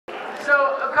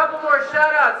So a couple more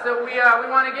shout-outs that we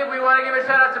want to give. We want to give a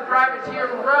shout-out to Privateer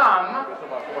Rum,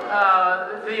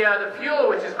 the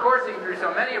fuel which is coursing through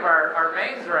so many of our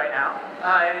veins right now,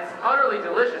 and it's utterly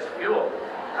delicious fuel.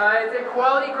 It's a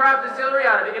quality craft distillery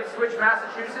out of Ipswich,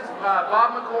 Massachusetts.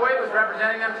 Bob McCoy was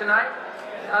representing them tonight.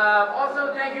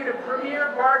 Also, thank you to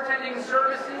Premier Bartending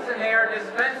Services, and they are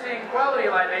dispensing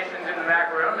quality libations in the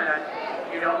back room, and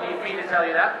you don't need me to tell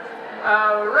you that.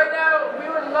 Right now, we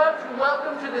would love to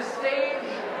welcome to the stage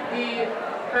the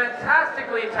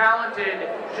fantastically talented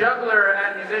juggler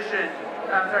and magician,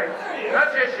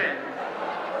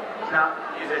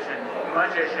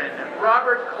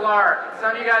 Robert Clarke.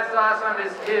 Some of you guys saw some of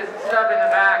his stuff in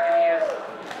the back, and he is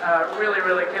really,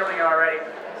 really killing it already.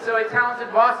 So a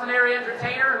talented Boston area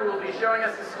entertainer who will be showing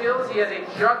us the skills. He has a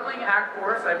juggling act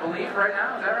for us, I believe, right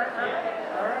now. Is that right?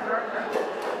 Yeah. All right.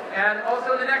 And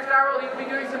also in the next hour, he'll be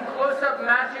doing some close-up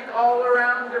magic all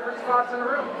around different spots in the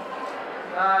room.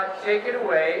 Take it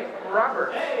away,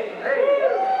 Robert. Hey.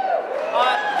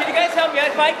 Can you guys help me out?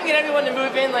 If I can get everyone to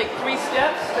move in like 3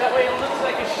 steps, that way it looks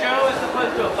like a show as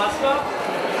opposed to a bus stop.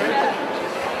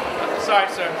 Sorry,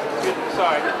 sir.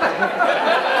 Sorry.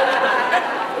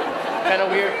 Kind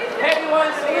of weird. Hey everyone,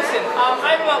 so listen,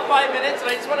 I have about 5 minutes and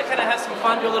I just want to kind of have some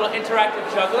fun, do a little interactive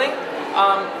juggling.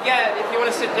 Yeah, if you want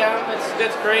to sit down,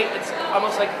 that's great. It's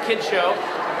almost like a kid show.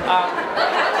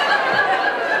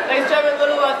 Ladies and gentlemen, a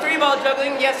little 3-ball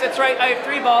juggling. Yes, that's right, I have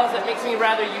 3 balls. That makes me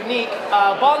rather unique.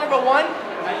 Ball number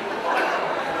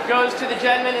 1 goes to the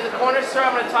gentleman in the corner. Sir,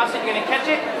 I'm going to toss it. You're going to catch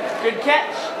it. Good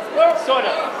catch. Sort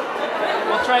of.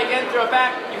 We'll try again. Throw it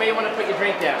back. You may want to put your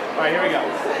drink down. All right, here we go.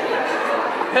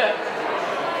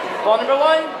 Ball number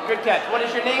 1, good catch. What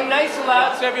is your name? Nice and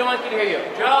loud so everyone can hear you.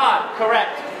 John.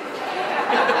 Correct.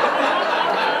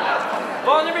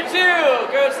 Ball number 2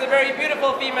 goes to the very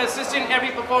beautiful female assistant. Every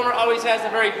performer always has a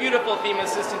very beautiful female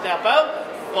assistant to help out.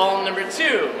 Ball number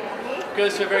 2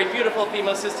 goes to a very beautiful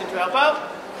female assistant to help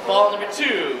out. Ball number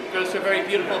 2 goes to a very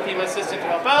beautiful female assistant to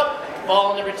help out.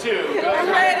 Ball number 2 goes to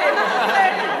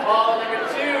Ball number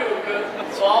 2 goes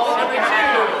Ball number 2.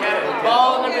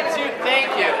 Ball number 2. Thank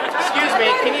you. Excuse me.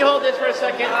 Can you hold this for a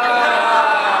second?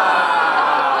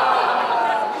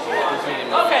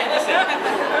 Okay, listen.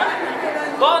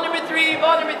 Ball number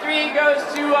 3 goes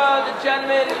to the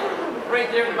gentleman right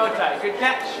there with the bow tie. Good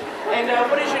catch. And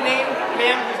what is your name,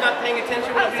 ma'am, who's not paying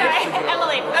attention? Oh, sorry.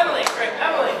 Emily. Emily. Great.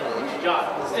 Emily. John.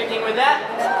 Sticking with that.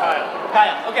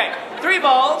 Kyle. Okay. 3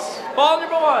 balls. Ball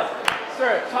number 1.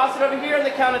 Sir, toss it over here on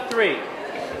the count of 3. 1.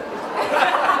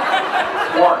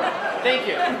 Thank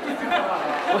you.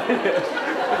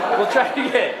 We'll try it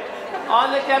again.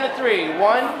 On the count of 3.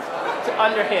 1 to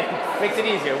underhand. Makes it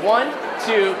easier. 1,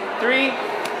 2, 3.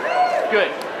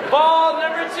 Good. Ball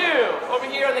number 2. Over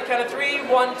here on the count of 3.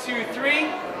 1, 2,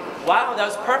 3. Wow, that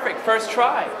was perfect. First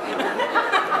try.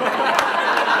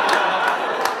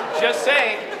 Just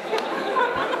saying.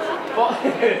 Ball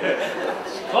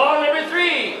number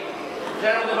 3.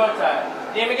 Gentleman with the bow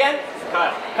tie. Name again?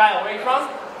 Kyle. Kyle, where are you from?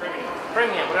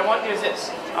 Birmingham. What I want you to do is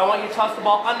this. I want you to toss the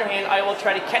ball underhand. I will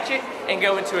try to catch it and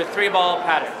go into a 3-ball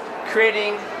pattern,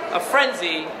 creating a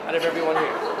frenzy out of everyone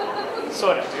here.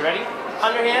 Sort of. You ready?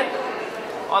 Underhand.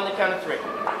 On the count of 3.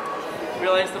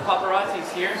 Realize the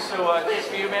paparazzi's here, so just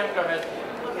for you, ma'am. Go ahead.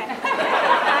 Okay.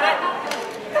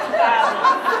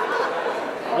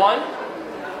 1,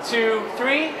 2,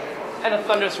 3, and a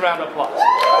thunderous round of applause.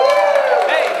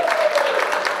 Hey!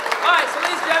 Alright, so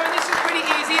ladies and gentlemen, this is pretty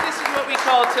easy. This is what we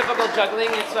call typical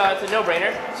juggling. It's a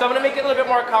no-brainer. So I'm going to make it a little bit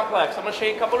more complex. I'm going to show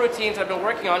you a couple of routines I've been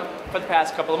working on for the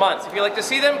past couple of months. If you'd like to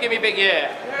see them, give me a big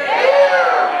yeah.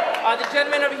 The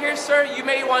gentleman over here, sir, you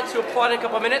may want to applaud in a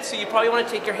couple of minutes, so you probably want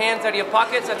to take your hands out of your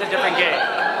pockets. That's a different game.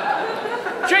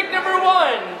 Trick number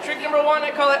 1. Trick number 1,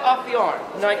 I call it off the arm.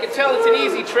 Now I can tell it's an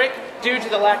easy trick due to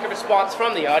the lack of response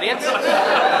from the audience.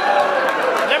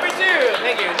 Number 2,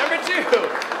 thank you. Number 2,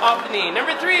 off the knee.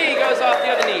 Number 3 goes off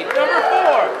the other knee. Number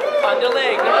 4, on the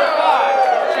leg. Number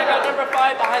 5, check out number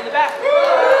 5 behind the back.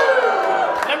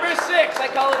 Number 6, I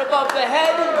call it above the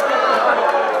head.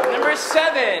 Number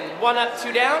 7, 1 up,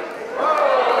 2 down.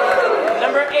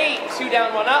 Number 8, 2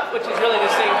 down, 1 up, which is really the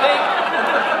same thing.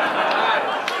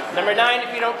 Number 9,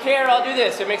 if you don't care, I'll do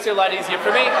this. It makes it a lot easier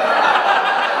for me.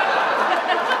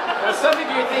 Well, some of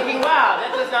you are thinking, wow,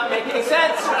 that does not make any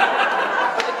sense.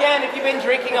 But again, if you've been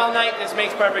drinking all night, this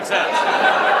makes perfect sense.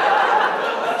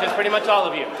 Which is pretty much all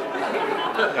of you.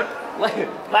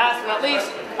 Last but not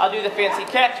least, I'll do the fancy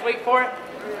catch. Wait for it.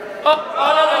 Oh,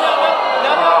 no.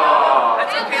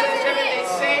 That's okay, ladies and gentlemen.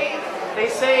 They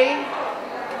say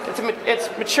It's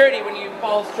maturity when you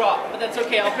balls drop, but that's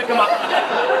okay, I'll pick them up.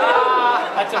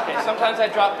 That's okay. Sometimes I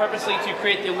drop purposely to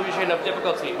create the illusion of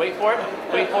difficulty. Wait for it,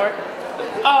 wait for it.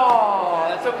 Oh,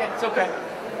 that's okay, it's okay.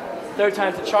 Third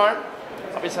time's the charm.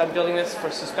 Obviously I'm building this for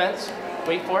suspense.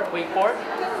 Wait for it, wait for it.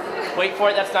 Wait for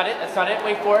it, that's not it,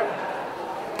 wait for it.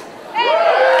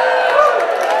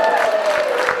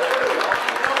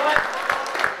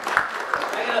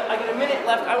 I got a minute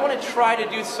left. I want to try to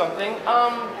do something.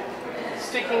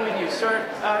 Sticking with you, sir.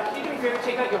 Can you do me a favor,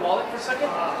 take out your wallet for a second?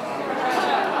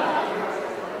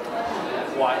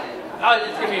 Why? Oh,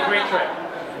 it's going to be a great trip.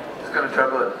 Just gonna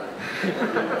trouble it.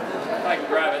 I can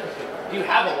grab it. You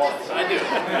have a wallet. I do. I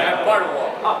have part of the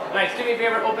wallet. Oh, nice. Do me a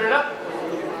favor, open it up.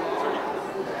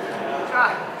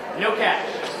 No cash.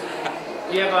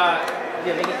 Do you have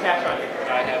any cash on you?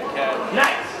 I have cash.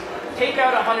 Nice. Take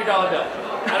out a $100 bill.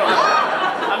 I don't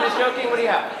have. I'm just joking. What do you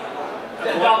have?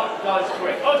 $1.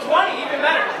 Great. Oh, 20, even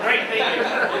better. Great, thank you.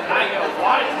 I got a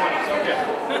lot of 20s. So good.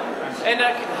 And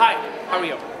hi, how are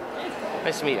you?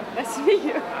 Nice to meet you. Nice to meet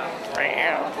you.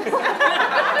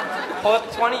 Pull up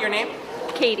the 20. Your name?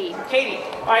 Katie. Katie.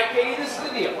 All right, Katie. This is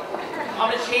the deal. I'm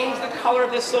gonna change the color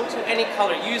of this silk to any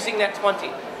color using that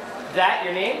 20. That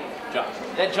your name? Josh.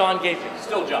 That John gave you.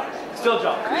 Still Josh. Still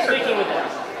John. Sticking with that.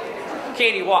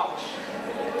 Katie, watch.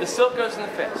 The silk goes in the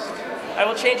fist. I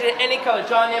will change it to any color.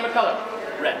 John, name a color.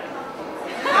 Red.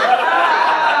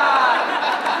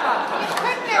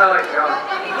 I like John.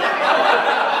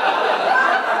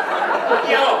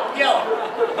 Yellow.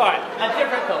 All right, a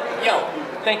different color. Yellow.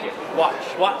 Thank you.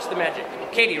 Watch the magic.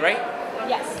 Katie, right?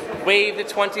 Yes. Wave the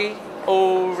 20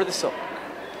 over the silk.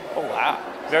 Oh wow,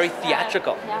 very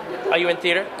theatrical. Yeah. Are you in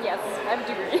theater? Yes, I have a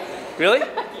degree. Really?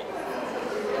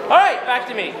 All right, back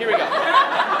to me. Here we go.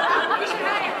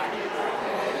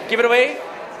 Give it a wave.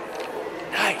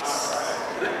 Nice.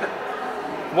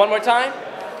 One more time.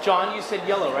 John, you said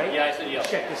yellow, right? Yeah, I said yellow.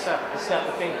 Check this out. Let's snap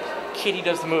the fingers. Katie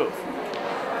does the move.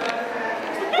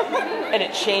 And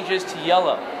it changes to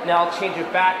yellow. Now I'll change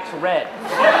it back to red.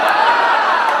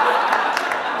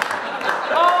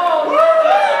 Oh!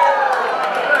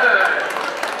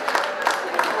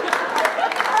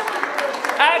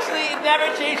 Actually, it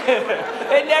never changes.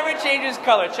 It never changes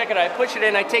color. Check it out. I push it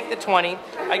in. I take the 20.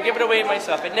 I give it away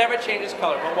myself. It never changes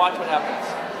color. But watch what happens.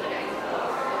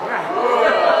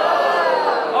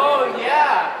 Oh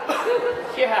yeah.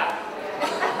 Yeah.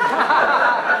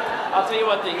 I'll tell you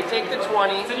what, you take the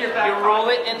 20, you roll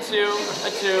it into a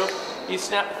 2, you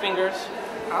snap the fingers.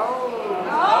 Oh.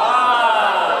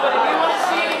 But if you want to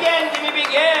see it again, give me a big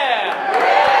yeah.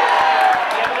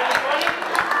 You have another 20?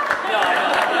 No.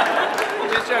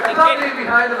 Just joking. I thought maybe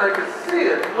behind him I could see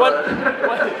it.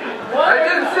 I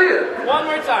didn't see it. One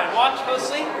more time. Watch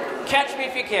closely. Catch me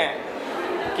if you can.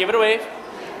 Give it a wave.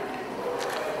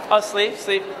 Oh, sleeve.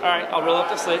 All right, I'll roll up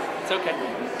the sleeve. It's okay.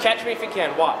 Catch me if you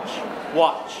can. Watch.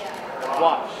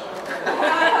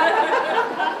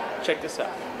 Check this out.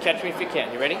 Catch me if you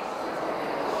can. You ready?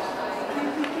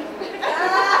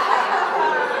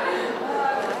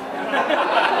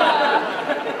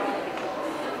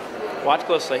 Watch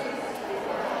closely.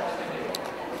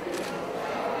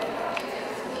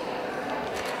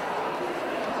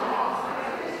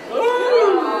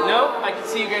 No, I can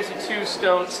see you guys are too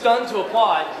stunned to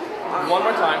applaud. One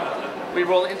more time. We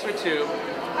roll it into a 2.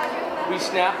 We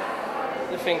snap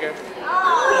the finger. So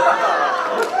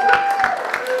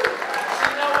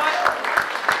you know what?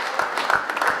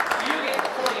 You get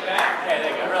pulling it back. Okay,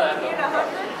 there you go. Really.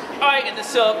 All right, get the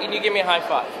silk, and you give me a high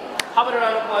five. How about a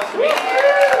round of applause for me?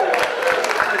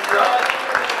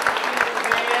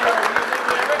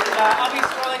 I'll be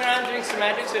swirling around doing some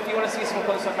magic, so if you want to see some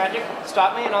close-up magic,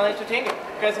 stop me and I'll entertain you.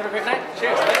 You guys have a great night.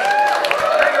 Cheers.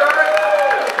 Thank you.